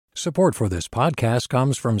Support for this podcast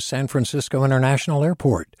comes from San Francisco International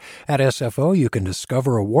Airport. At SFO, you can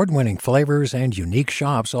discover award-winning flavors and unique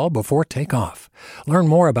shops all before takeoff. Learn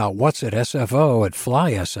more about what's at SFO at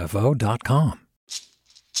flysfo.com.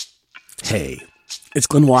 Hey, it's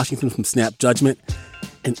Glenn Washington from Snap Judgment.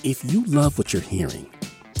 And if you love what you're hearing,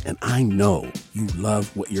 and I know you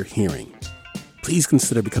love what you're hearing, please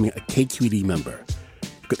consider becoming a KQED member.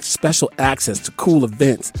 Get special access to cool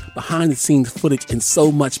events, behind-the-scenes footage, and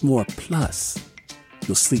so much more. Plus,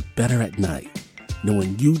 you'll sleep better at night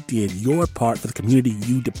knowing you did your part for the community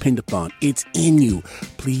you depend upon. It's in you.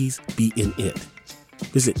 Please be in it.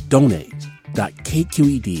 Visit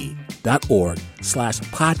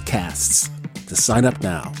donate.kqed.org/podcasts to sign up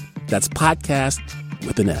now. That's podcast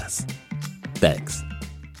with an S. Thanks.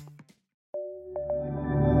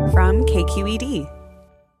 From KQED.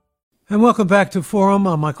 And welcome back to Forum.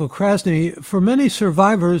 I'm Michael Krasny. For many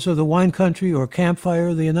survivors of the Wine Country or Camp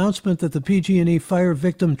Fire, the announcement that the PG&E Fire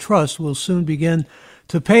Victim Trust will soon begin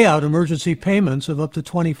to pay out emergency payments of up to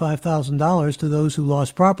 $25,000 to those who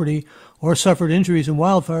lost property or suffered injuries in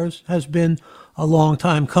wildfires has been a long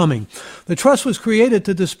time coming. The trust was created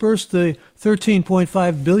to disperse the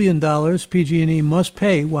 $13.5 billion PG&E must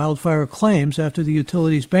pay wildfire claims after the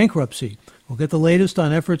utility's bankruptcy. We'll get the latest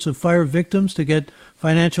on efforts of fire victims to get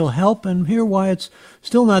financial help and hear why it's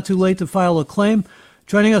still not too late to file a claim.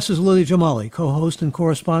 Joining us is Lily Jamali, co-host and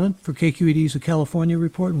correspondent for KQED's The California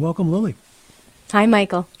Report. And welcome, Lily. Hi,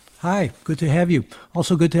 Michael. Hi, good to have you.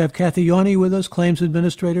 Also good to have Kathy Yawney with us, claims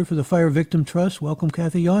administrator for the Fire Victim Trust. Welcome,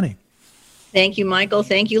 Kathy Yawney. Thank you, Michael.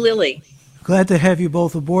 Thank you, Lily. Glad to have you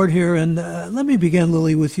both aboard here. And let me begin,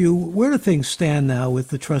 Lily, with you. Where do things stand now with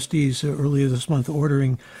the trustees earlier this month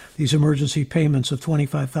ordering these emergency payments of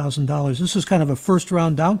 $25,000? This is kind of a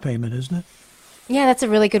first-round down payment, isn't it? Yeah, that's a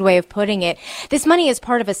really good way of putting it. This money is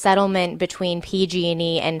part of a settlement between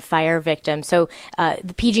PG&E and fire victims. So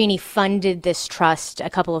the PG&E funded this trust a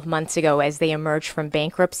couple of months ago as they emerged from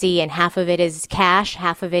bankruptcy, and half of it is cash,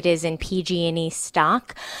 half of it is in PG&E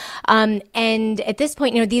stock. And at this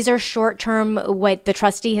point, these are short-term, what the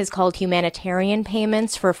trustee has called humanitarian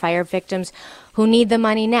payments for fire victims who need the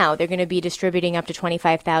money now. They're going to be distributing up to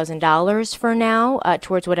 $25,000 for now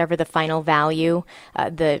towards whatever the final value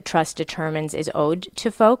the trust determines is owed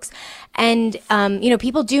to folks. And,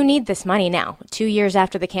 people do need this money now. 2 years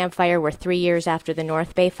after the Camp Fire, we're 3 years after the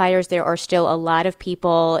North Bay fires. There are still a lot of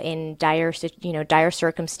people in dire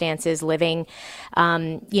circumstances living,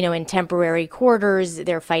 in temporary quarters.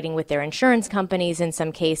 They're fighting with their insurance companies in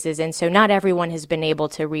some cases. And so not everyone has been able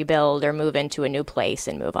to rebuild or move into a new place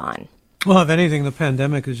and move on. Well, if anything, the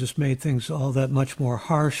pandemic has just made things all that much more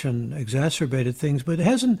harsh and exacerbated things. But it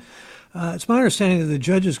hasn't. It's my understanding that the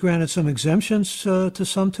judges granted some exemptions to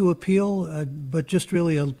some to appeal, but just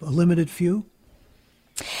really a limited few.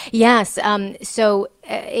 Yes. In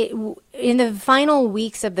the final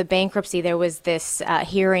weeks of the bankruptcy, there was this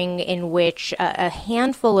hearing in which a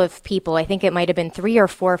handful of people, I think it might have been 3 or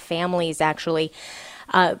 4 families actually,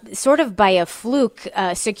 sort of by a fluke,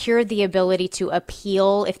 secured the ability to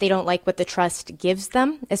appeal if they don't like what the trust gives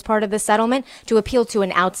them as part of the settlement, to appeal to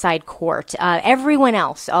an outside court. Everyone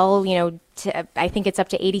else, I think it's up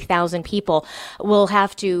to 80,000 people, will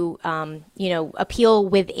have to, appeal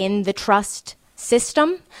within the trust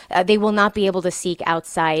system. They will not be able to seek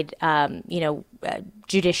outside,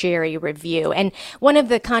 judiciary review. And one of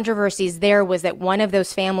the controversies there was that one of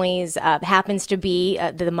those families happens to be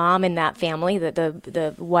the mom in that family.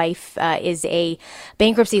 The wife is a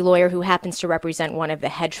bankruptcy lawyer who happens to represent one of the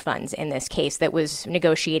hedge funds in this case that was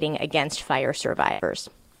negotiating against fire survivors.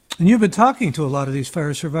 And you've been talking to a lot of these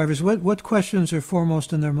fire survivors. What questions are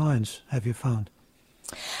foremost in their minds, have you found?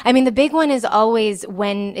 I mean, the big one is always,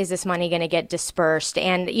 when is this money going to get dispersed?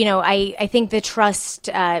 And, I think the trust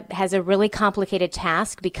has a really complicated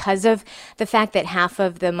task because of the fact that half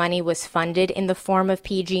of the money was funded in the form of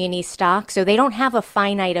PG&E stock. So they don't have a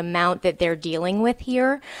finite amount that they're dealing with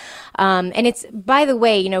here. And it's, by the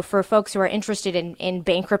way, for folks who are interested in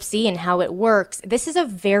bankruptcy and how it works, this is a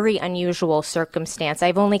very unusual circumstance.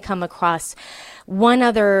 I've only come across one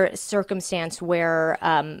other circumstance where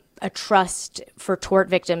a trust for tort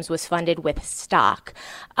victims was funded with stock.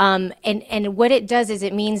 And what it does is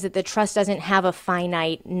it means that the trust doesn't have a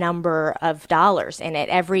finite number of dollars in it.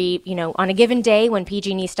 Every, on a given day when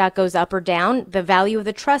PG&E stock goes up or down, the value of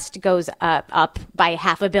the trust goes up by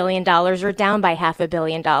 $500 million or down by $500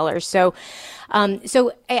 million. So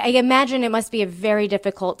I imagine it must be a very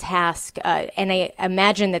difficult task, and I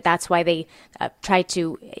imagine that that's why they try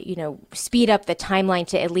to, speed up the timeline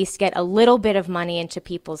to at least get a little bit of money into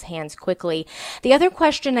people's hands quickly. The other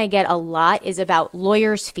question I get a lot is about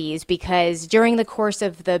lawyers' fees, because during the course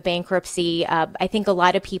of the bankruptcy, I think a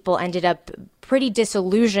lot of people ended up pretty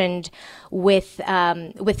disillusioned with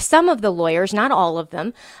some of the lawyers, not all of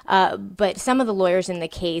them, but some of the lawyers in the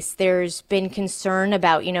case. There's been concern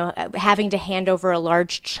about, having to hand over a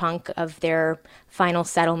large chunk of their final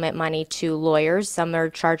settlement money to lawyers. Some are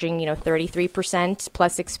charging, 33%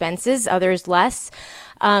 plus expenses, others less.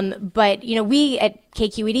 But we at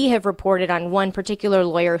KQED have reported on one particular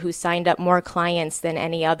lawyer who signed up more clients than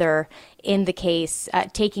any other in the case,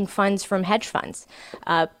 taking funds from hedge funds,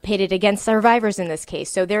 pitted against survivors in this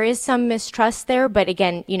case. So there is some mistrust there. But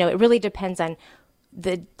again, it really depends on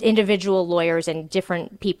the individual lawyers, and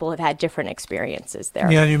different people have had different experiences there.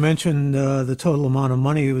 Yeah, you mentioned the total amount of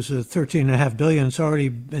money. It was $13.5 billion. It's already,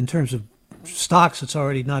 in terms of stocks, it's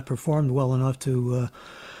already not performed well enough to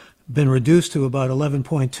been reduced to about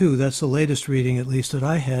 11.2. That's the latest reading, at least, that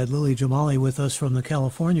I had. Lily Jamali with us from the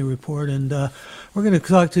California Report. And we're going to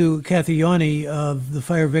talk to Kathy Yoney of the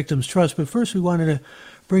Fire Victims Trust. But first, we wanted to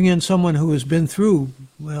bring in someone who has been through,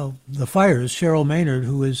 the fires, Cheryl Maynard,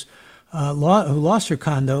 who lost her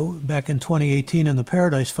condo back in 2018 in the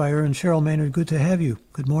Paradise Fire. And Cheryl Maynard, good to have you.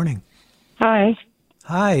 Good morning. Hi.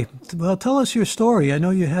 Hi. Well, tell us your story. I know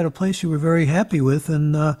you had a place you were very happy with,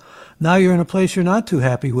 and now you're in a place you're not too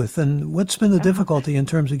happy with. And what's been the difficulty in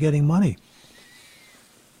terms of getting money?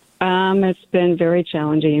 It's been very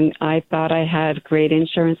challenging. I thought I had great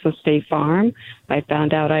insurance with State Farm. I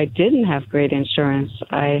found out I didn't have great insurance.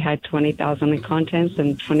 I had $20,000 in contents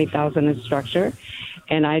and $20,000 in structure,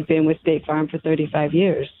 and I'd been with State Farm for 35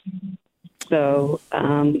 years. So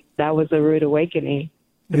that was a rude awakening.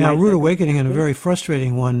 Yeah, a rude awakening, and a very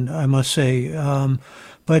frustrating one, I must say.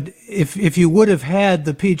 But if you would have had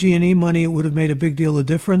the PG&E money, it would have made a big deal of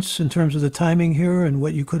difference in terms of the timing here and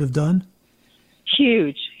what you could have done?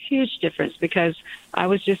 Huge difference, because I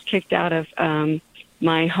was just kicked out of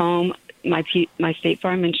my home. My State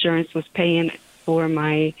Farm insurance was paying for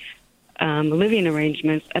my living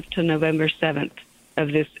arrangements up to November 7th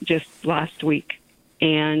of this just last week.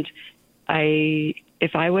 And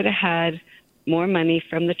if I would have had more money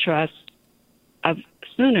from the trust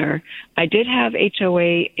sooner. I did have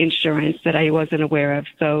HOA insurance that I wasn't aware of,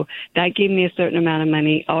 so that gave me a certain amount of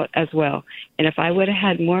money as well. And if I would have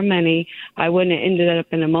had more money, I wouldn't have ended up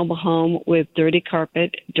in a mobile home with dirty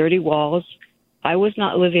carpet, dirty walls. I was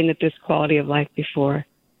not living at this quality of life before.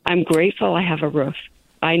 I'm grateful I have a roof.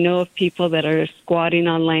 I know of people that are squatting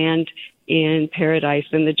on land in Paradise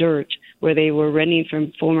in the dirt, where they were renting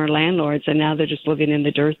from former landlords, and now they're just living in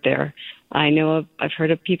the dirt there. I've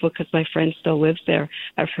heard of people, because my friend still lives there,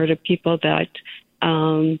 I've heard of people that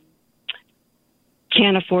can't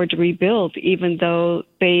afford to rebuild, even though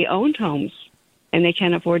they owned homes, and they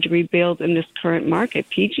can't afford to rebuild in this current market.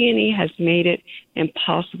 PG&E has made it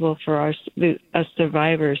impossible for us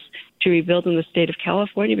survivors to rebuild in the state of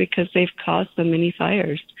California, because they've caused so many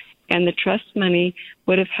fires. And the trust money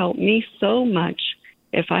would have helped me so much.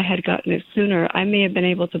 If I had gotten it sooner, I may have been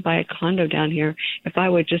able to buy a condo down here if I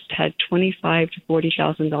would just had $25,000 to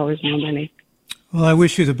 $40,000 more money. Well, I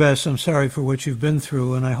wish you the best. I'm sorry for what you've been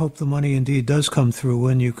through, and I hope the money indeed does come through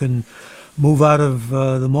and you can move out of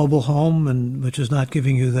the mobile home, which is not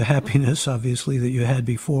giving you the happiness, obviously, that you had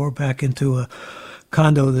before, back into a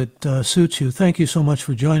condo that suits you. Thank you so much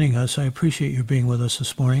for joining us. I appreciate you being with us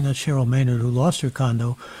this morning. That's Cheryl Maynard, who lost her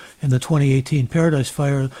condo in the 2018 Paradise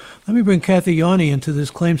Fire. Let me bring Kathy Yoney into this,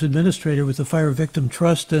 claims administrator with the Fire Victim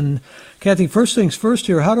Trust. And Kathy, first things first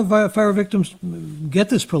here, how do fire victims get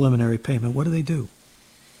this preliminary payment? What do they do?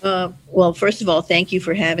 Well, first of all, thank you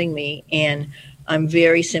for having me. And I'm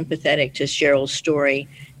very sympathetic to Cheryl's story.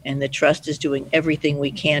 And the trust is doing everything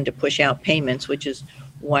we can to push out payments, which is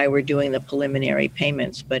why we're doing the preliminary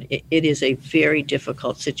payments. But it is a very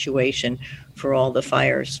difficult situation for all the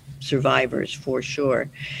fire survivors, for sure.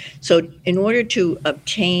 So in order to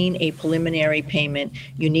obtain a preliminary payment,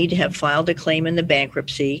 you need to have filed a claim in the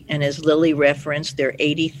bankruptcy. And as Lily referenced, there are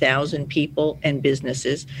 80,000 people and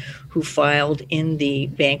businesses who filed in the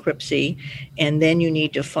bankruptcy. And then you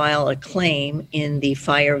need to file a claim in the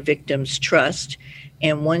Fire Victims Trust.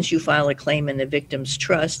 And once you file a claim in the Victims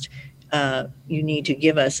Trust, you need to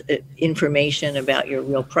give us information about your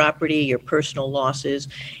real property, your personal losses,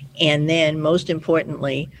 and then, most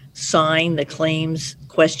importantly, sign the claims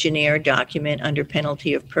questionnaire document under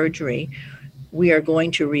penalty of perjury. We are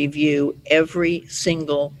going to review every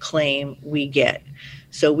single claim we get.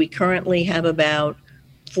 So we currently have about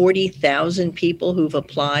 40,000 people who've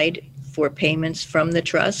applied for payments from the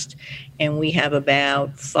trust, and we have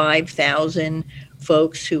about 5,000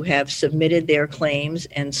 folks who have submitted their claims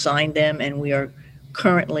and signed them, and we are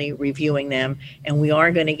currently reviewing them, and we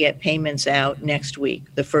are going to get payments out next week,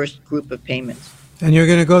 the first group of payments. And you're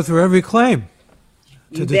going to go through every claim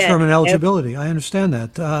to You determine bet. eligibility. I understand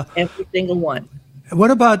that. Every single one.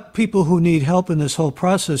 What about people who need help in this whole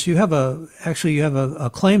process? You have a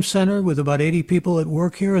claim center with about 80 people at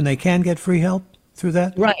work here, and they can get free help through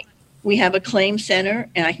that? Right. We have a claim center,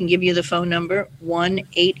 and I can give you the phone number,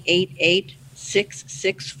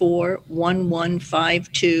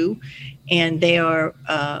 1-888-664-1152, and they are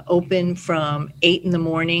open from 8 in the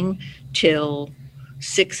morning till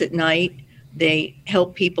 6 at night. They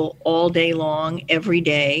help people all day long, every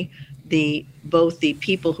day, both the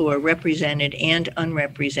people who are represented and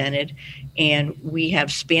unrepresented, and we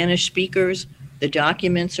have Spanish speakers. The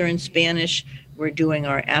documents are in Spanish. We're doing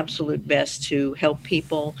our absolute best to help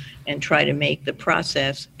people and try to make the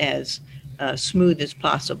process as smooth as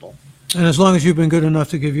possible. And as long as you've been good enough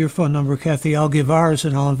to give your phone number, Kathy, I'll give ours,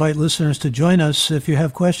 and I'll invite listeners to join us if you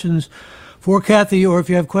have questions for Kathy, or if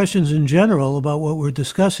you have questions in general about what we're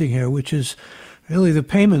discussing here, which is really the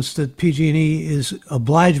payments that PG&E is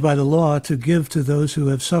obliged by the law to give to those who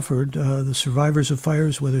have suffered, the survivors of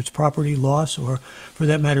fires, whether it's property loss or, for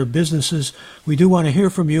that matter, businesses. We do want to hear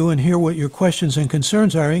from you and hear what your questions and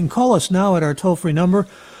concerns are. You can call us now at our toll-free number.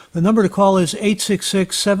 The number to call is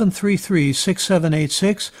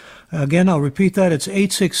 866-733-6786. Again, I'll repeat that. It's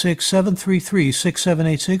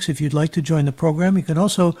 866-733-6786 if you'd like to join the program. You can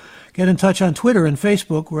also get in touch on Twitter and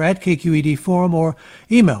Facebook. We're at KQED Forum, or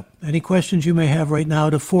email any questions you may have right now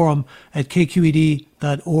to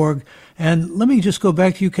forum@kqed.org. And let me just go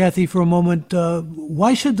back to you, Kathy, for a moment.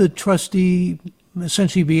 Why should the trustee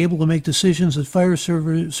essentially be able to make decisions that fire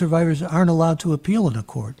survivors aren't allowed to appeal in a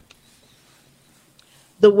court?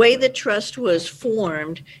 The way the trust was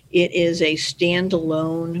formed, it is a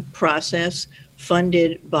standalone process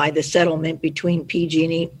funded by the settlement between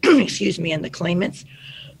PG&E, and the claimants.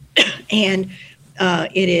 And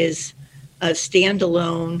it is a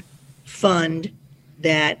standalone fund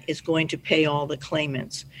that is going to pay all the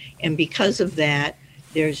claimants. And because of that,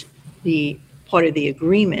 there's the part of the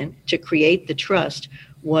agreement to create the trust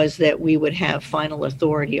was that we would have final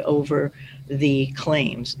authority over the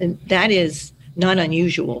claims. And that is not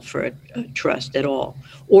unusual for a trust at all.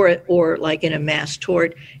 Or like in a mass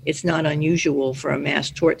tort, it's not unusual for a mass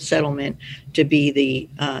tort settlement to be the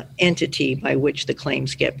entity by which the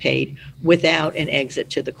claims get paid without an exit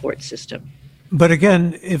to the court system. But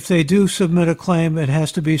again, if they do submit a claim, it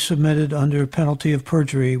has to be submitted under penalty of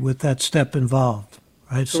perjury with that step involved,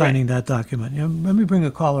 right? Correct. Signing that document. Let me bring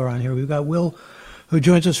a caller on here. We've got Will, who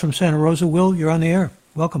joins us from Santa Rosa. Will, you're on the air.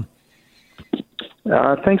 Welcome.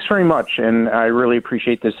 Thanks very much, and I really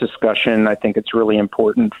appreciate this discussion. I think it's really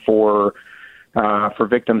important for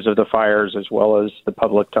victims of the fires as well as the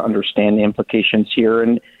public to understand the implications here.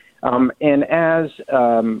 And as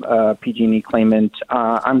a PG&E claimant,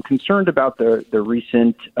 I'm concerned about the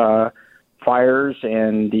recent fires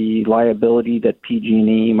and the liability that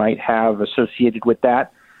PG&E might have associated with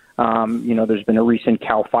that. There's been a recent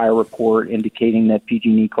CAL FIRE report indicating that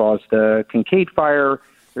PG&E caused the Kincaid fire.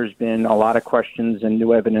 There's been a lot of questions and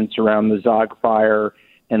new evidence around the Zogg fire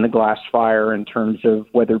and the Glass fire in terms of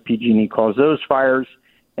whether PG&E caused those fires,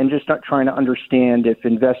 and just not trying to understand if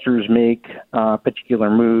investors make particular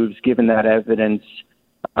moves, given that evidence,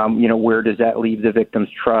 where does that leave the victim's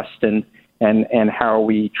trust, and how are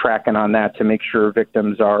we tracking on that to make sure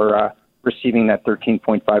victims are receiving that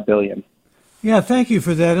 $13.5 billion. Yeah, thank you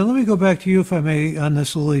for that. And let me go back to you, if I may, on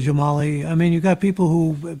this, Lily Jamali. I mean, you got people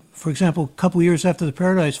who, for example, a couple of years after the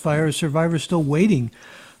Paradise Fire, survivors still waiting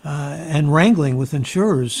and wrangling with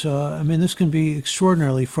insurers. This can be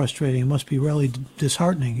extraordinarily frustrating. It must be really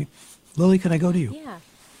disheartening. Lily, can I go to you?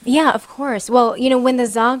 Yeah, of course. Well, when the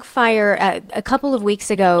Zogg fire, a couple of weeks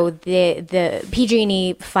ago, the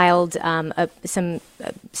PG&E filed some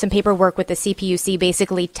paperwork with the CPUC,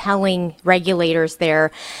 basically telling regulators there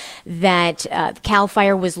that CAL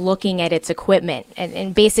FIRE was looking at its equipment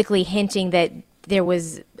and basically hinting that there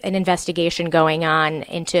was an investigation going on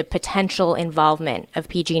into potential involvement of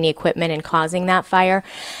PG&E equipment in causing that fire.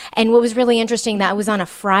 And what was really interesting, that was on a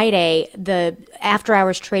Friday, the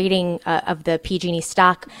after-hours trading of the PG&E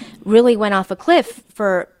stock really went off a cliff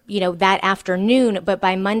for that afternoon, but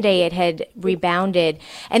by Monday it had rebounded.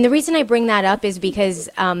 And the reason I bring that up is because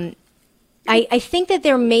I think that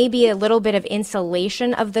there may be a little bit of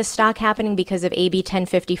insulation of the stock happening because of AB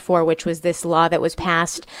 1054, which was this law that was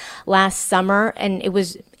passed last summer, and it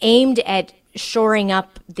was aimed at shoring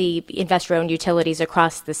up the investor-owned utilities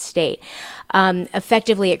across the state.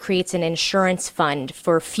 Effectively, it creates an insurance fund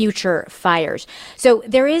for future fires. So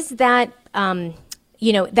there is that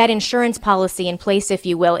that insurance policy in place, if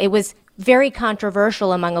you will. It was very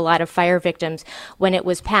controversial among a lot of fire victims when it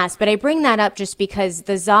was passed. But I bring that up just because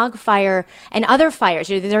the Zogg fire and other fires,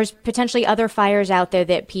 there's potentially other fires out there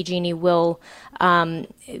that PG&E will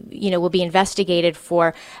be investigated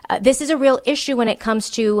for. This is a real issue when it comes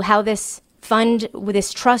to how this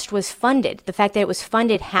trust was funded. The fact that it was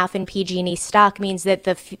funded half in PG&E stock means that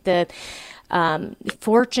the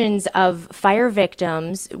fortunes of fire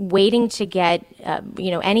victims waiting to get,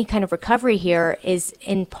 any kind of recovery here is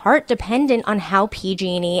in part dependent on how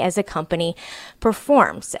PG&E as a company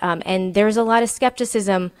performs. And there's a lot of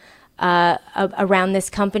skepticism around this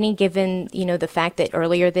company, given, the fact that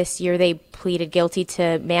earlier this year they pleaded guilty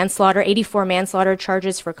to manslaughter, 84 manslaughter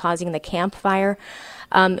charges for causing the Camp Fire.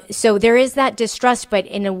 So there is that distrust, but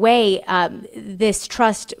in a way, this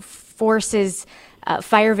trust forces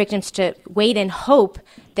fire victims to wait and hope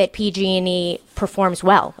that PG&E performs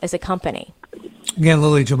well as a company. Again,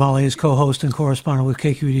 Lily Jamali is co-host and correspondent with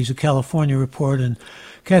KQED's California Report, and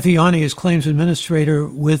Kathy Yanni is claims administrator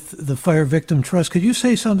with the Fire Victim Trust. Could you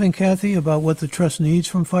say something, Kathy, about what the trust needs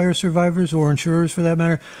from fire survivors, or insurers for that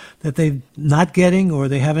matter, that they're not getting or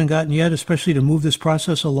they haven't gotten yet, especially to move this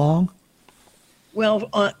process along? Well,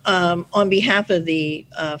 on behalf of the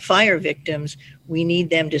fire victims, we need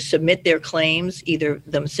them to submit their claims either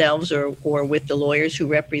themselves or with the lawyers who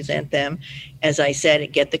represent them. As I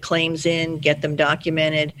said, get the claims in, get them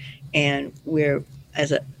documented, and we're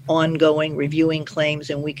as an ongoing reviewing claims,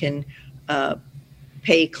 and we can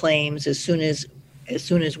pay claims as soon as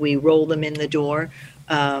we roll them in the door.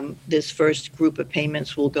 This first group of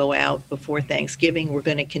payments will go out before Thanksgiving. We're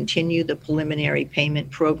going to continue the preliminary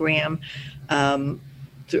payment program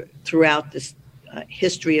throughout this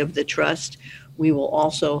history of the trust. We will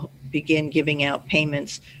also begin giving out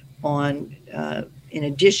payments on, in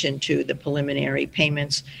addition to the preliminary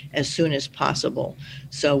payments, as soon as possible.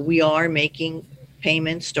 So we are making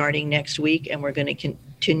payments starting next week, and we're going to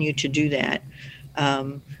continue to do that.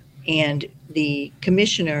 And the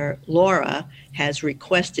Commissioner, Laura, has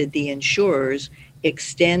requested the insurers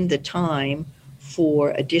extend the time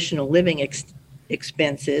for additional living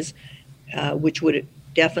expenses, which would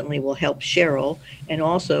definitely will help Cheryl, and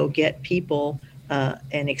also get people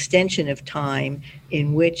an extension of time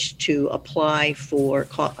in which to apply for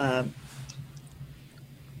code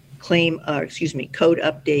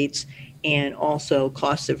updates and also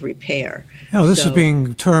costs of repair. Now, this is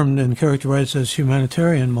being termed and characterized as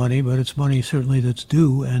humanitarian money, but it's money certainly that's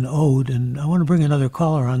due and owed. And I want to bring another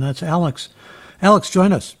caller on. That's Alex. Alex,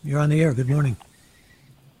 join us. You're on the air. Good morning.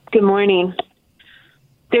 Good morning.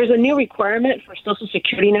 There's a new requirement for Social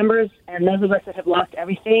Security numbers, and those of us that have lost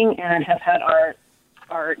everything and have had our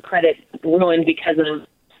credit ruined because of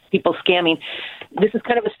people scamming, this is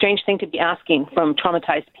kind of a strange thing to be asking from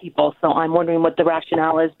traumatized people. So I'm wondering what the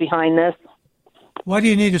rationale is behind this. Why do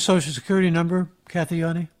you need a Social Security number, Kathy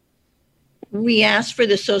Yanni? We ask for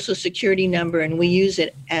the Social Security number, and we use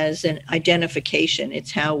it as an identification.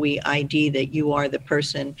 It's how we ID that you are the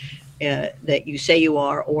person that you say you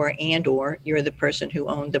are, or you're the person who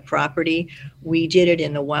owned the property. We did it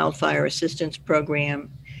in the Wildfire Assistance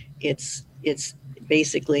Program. It's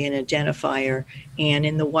basically an identifier. And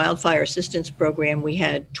in the Wildfire Assistance Program, we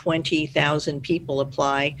had 20,000 people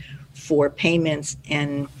apply for payments,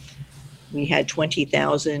 and we had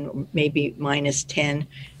 20,000, maybe minus 10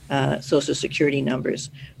 Social Security numbers.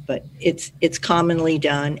 But it's commonly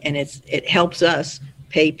done, and it helps us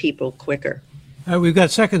pay people quicker. We've got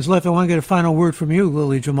seconds left. I want to get a final word from you,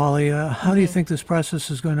 Lily Jamali. How do you think this process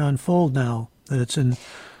is going to unfold now that it's in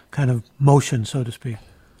kind of motion, so to speak?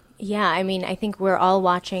 Yeah, I mean, I think we're all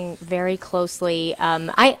watching very closely.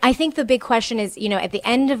 I think the big question is, at the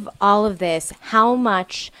end of all of this, how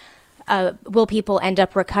much will people end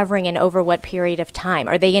up recovering and over what period of time?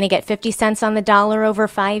 Are they going to get 50 cents on the dollar over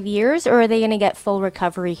 5 years, or are they going to get full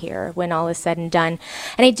recovery here when all is said and done?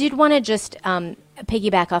 And I did want to just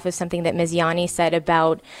piggyback off of something that Ms. Yanni said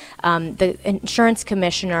about the insurance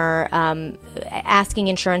commissioner asking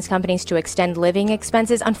insurance companies to extend living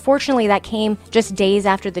expenses. Unfortunately, that came just days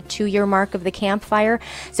after the 2-year mark of the Camp Fire.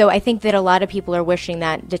 So I think that a lot of people are wishing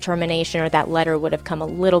that determination or that letter would have come a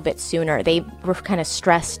little bit sooner. They were kind of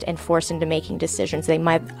stressed and forced into making decisions they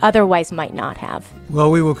might not have.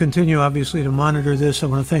 Well, we will continue, obviously, to monitor this. I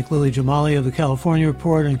want to thank Lily Jamali of the California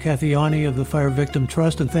Report and Kathy Yanni of the Fire Victim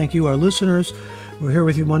Trust, and thank you, our listeners. We're here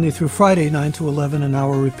with you Monday through Friday, 9 to 11, an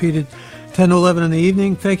hour repeated, 10 to 11 in the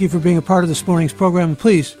evening. Thank you for being a part of this morning's program. And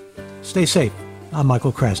please, stay safe. I'm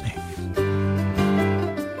Michael Krasny.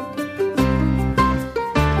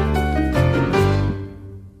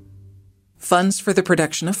 Funds for the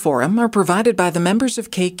production of Forum are provided by the members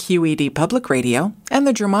of KQED Public Radio and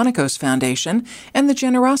the Germanicos Foundation and the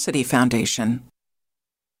Generosity Foundation.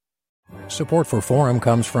 Support for Forum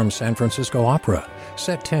comes from San Francisco Opera.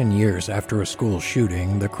 Set 10 years after a school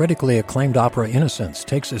shooting, the critically acclaimed opera Innocence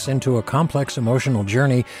takes us into a complex emotional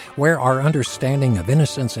journey where our understanding of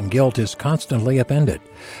innocence and guilt is constantly upended.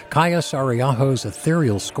 Kaya Sariaho's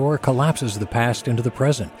ethereal score collapses the past into the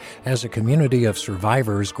present as a community of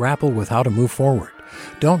survivors grapple with how to move forward.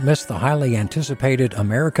 Don't miss the highly anticipated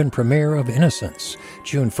American premiere of Innocence,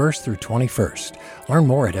 June 1st through 21st. Learn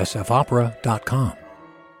more at sfopera.com.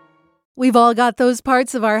 We've all got those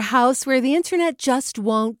parts of our house where the internet just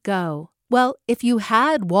won't go. Well, if you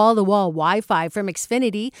had wall-to-wall Wi-Fi from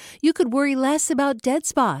Xfinity, you could worry less about dead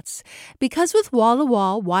spots. Because with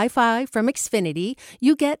wall-to-wall Wi-Fi from Xfinity,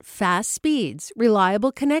 you get fast speeds,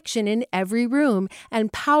 reliable connection in every room,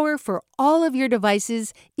 and power for all of your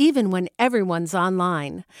devices, even when everyone's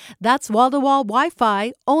online. That's wall-to-wall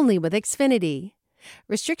Wi-Fi only with Xfinity.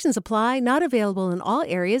 Restrictions apply, not available in all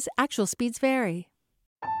areas. Actual speeds vary.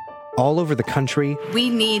 All over the country, we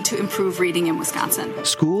need to improve reading in Wisconsin.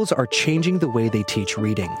 Schools are changing the way they teach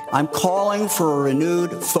reading. I'm calling for a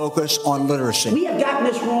renewed focus on literacy. We have gotten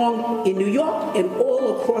this wrong in New York and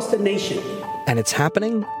all across the nation. And it's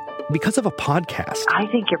happening because of a podcast. I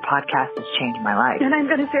think your podcast has changed my life. And I'm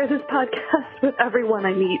going to share this podcast with everyone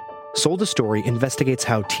I meet. Sold a Story investigates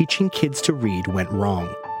how teaching kids to read went wrong.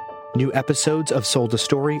 New episodes of Sold a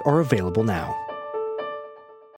Story are available now.